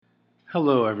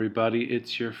Hello, everybody.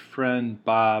 It's your friend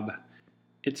Bob.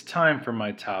 It's time for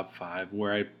my top 5,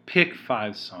 where I pick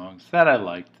 5 songs that I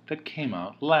liked that came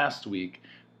out last week.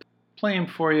 Play them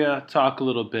for you, talk a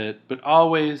little bit, but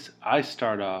always I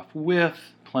start off with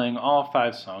playing all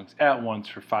 5 songs at once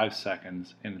for 5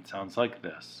 seconds, and it sounds like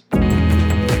this.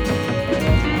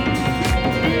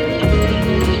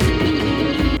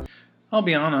 I'll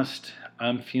be honest,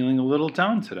 I'm feeling a little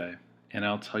down today, and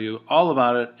I'll tell you all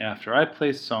about it after I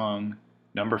play song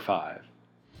number 5.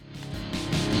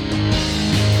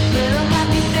 Little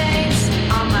happy face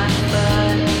on my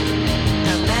foot,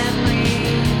 a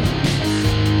memory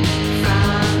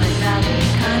from another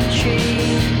country,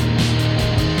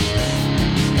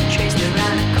 traced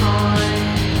around a coin,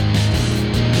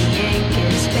 the ink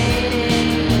is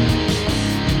fading,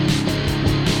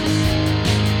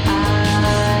 I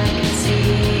can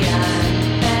see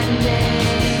I'm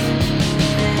bending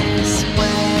this way.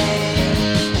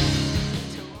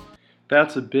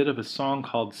 That's a bit of a song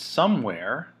called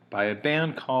Somewhere by a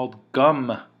band called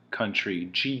Gum Country,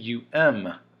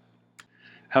 G-U-M.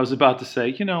 I was about to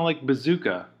say, like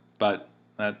bazooka, but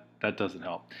that doesn't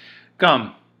help.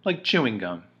 Gum, like chewing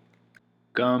gum.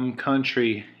 Gum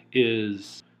Country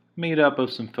is made up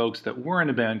of some folks that were in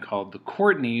a band called the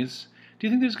Courtneys. Do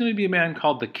you think there's going to be a band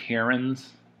called the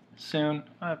Karens soon?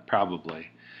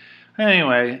 Probably.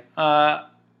 Anyway,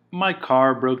 my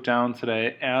car broke down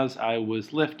today as I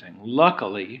was lifting.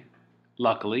 Luckily,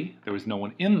 there was no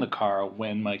one in the car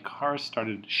when my car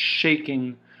started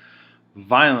shaking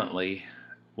violently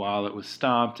while it was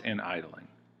stopped and idling.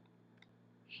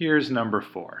 Here's number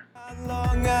 4. How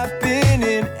long I've been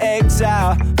in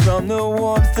exile from the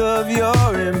warmth of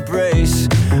your embrace,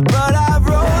 but I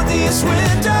rolled these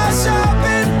windows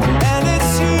open and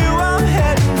it's you I'm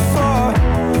heading for,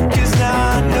 'cause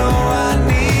now I know I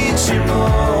need you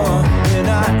more than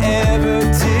I ever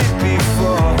did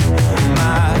before.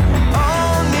 My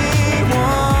only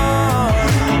one,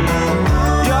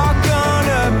 you're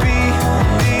gonna be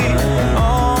the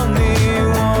only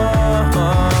one.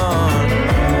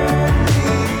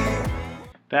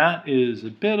 That is a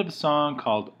bit of a song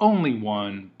called Only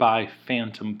One by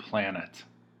Phantom Planet.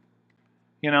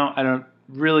 I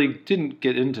didn't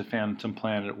get into Phantom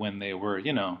Planet when they were,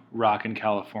 rockin'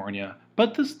 California.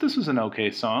 But this was an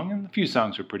okay song, and a few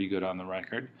songs were pretty good on the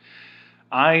record.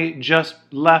 I just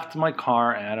left my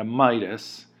car at a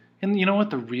Midas, and you know what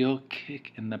the real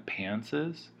kick in the pants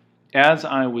is? As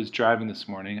I was driving this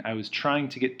morning, I was trying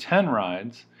to get 10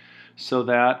 rides so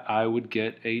that I would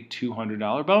get a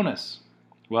 $200 bonus.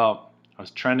 Well, I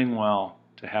was trending well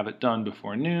to have it done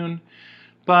before noon,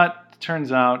 but it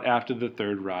turns out after the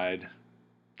 3rd ride,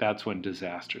 that's when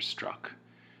disaster struck.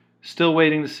 Still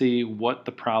waiting to see what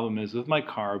the problem is with my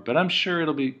car, but I'm sure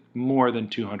it'll be more than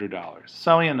 $200.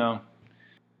 So,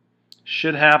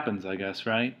 shit happens, I guess,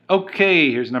 right?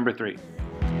 Okay, here's number 3.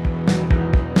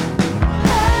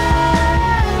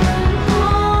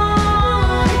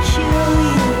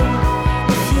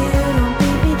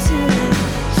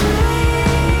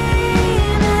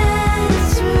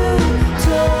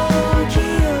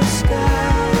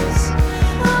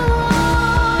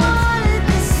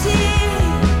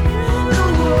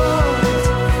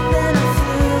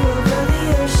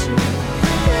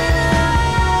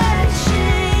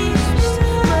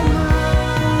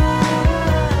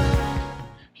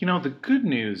 The good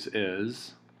news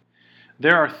is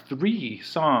there are 3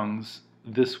 songs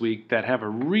this week that have a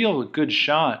real good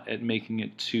shot at making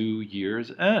it to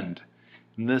year's end.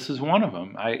 And this is one of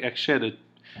them. I actually had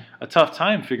a tough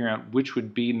time figuring out which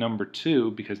would be number 2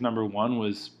 because number 1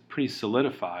 was pretty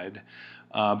solidified.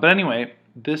 But anyway,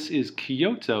 this is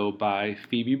Kyoto by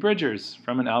Phoebe Bridgers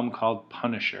from an album called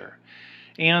Punisher.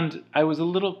 And I was a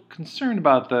little concerned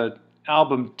about the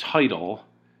album title,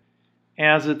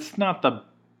 as it's not the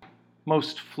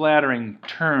most flattering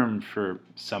term for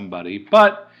somebody,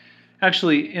 but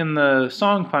actually in the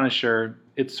song Punisher,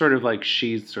 it's sort of like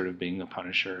she's sort of being the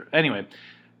Punisher. Anyway,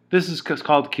 this is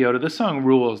called Kyoto. This song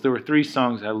rules. There were 3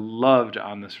 songs I loved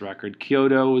on this record.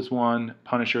 Kyoto is one,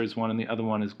 Punisher is one, and the other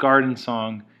one is Garden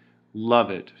Song.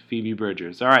 Love it. Phoebe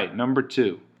Bridgers. All right, number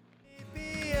 2.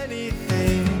 Be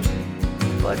anything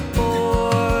but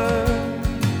bored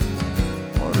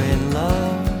or in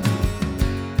love.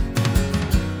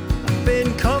 I've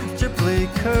been comfortably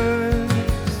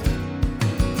cursed,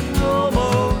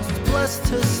 almost blessed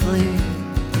to sleep.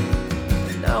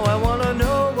 Now I wanna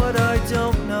know what I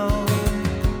don't know,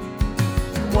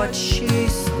 what she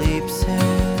sleeps in.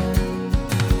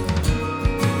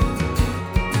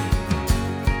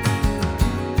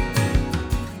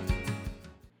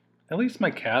 At least my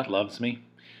cat loves me.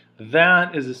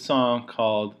 That is a song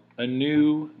called a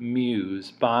new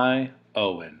muse by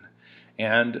Owen.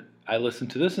 And I listened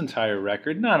to this entire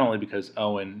record not only because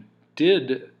Owen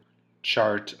did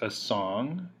chart a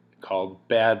song called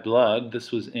Bad Blood,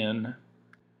 this was in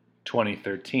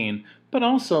 2013, but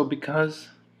also because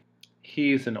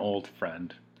he's an old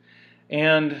friend.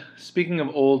 And speaking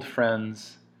of old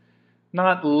friends,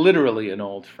 not literally an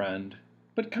old friend,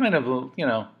 but kind of,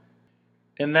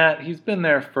 in that he's been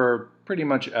there for pretty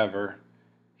much ever.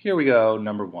 Here we go,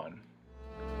 number 1.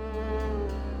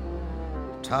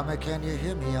 Tommy, can you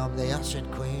hear me? I'm the Acid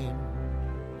Queen.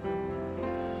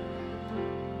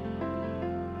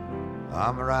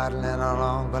 I'm riding in a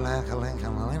long black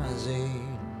Lincoln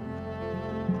limousine,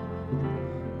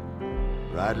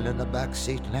 riding in the back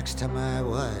seat next to my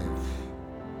wife,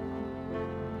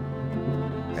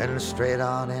 heading straight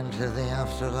on into the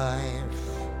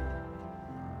afterlife.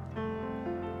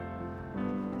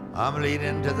 I'm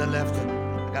leaning to the left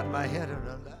and got my head in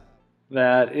the left.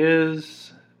 That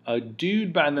is a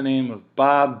dude by the name of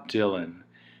Bob Dylan.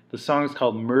 The song is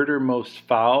called Murder Most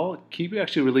Foul. He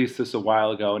actually released this a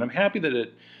while ago, and I'm happy that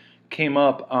it came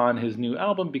up on his new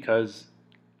album because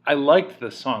I liked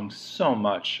the song so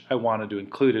much I wanted to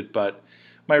include it, but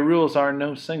my rules are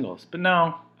no singles. But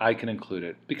now I can include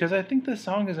it because I think the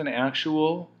song is an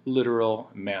actual,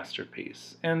 literal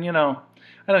masterpiece. And, I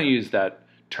don't use that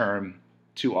term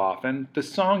too often. The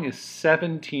song is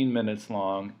 17 minutes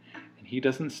long, and he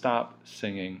doesn't stop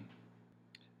singing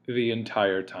the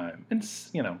entire time.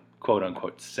 It's, quote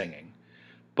unquote singing.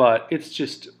 But it's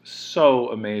just so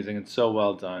amazing and so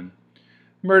well done.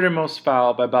 Murder Most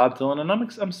Foul by Bob Dylan, and I'm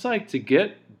psyched to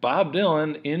get Bob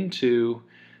Dylan into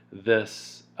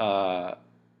this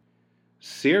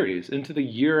series, into the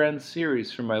year-end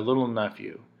series for my little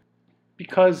nephew,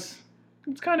 because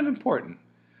it's kind of important.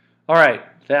 All right,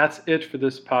 that's it for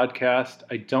this podcast.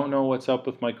 I don't know what's up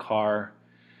with my car.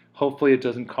 Hopefully it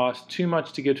doesn't cost too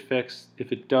much to get fixed.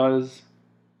 If it does,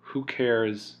 who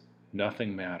cares?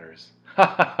 Nothing matters.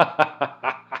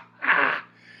 I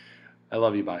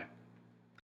love you, bye.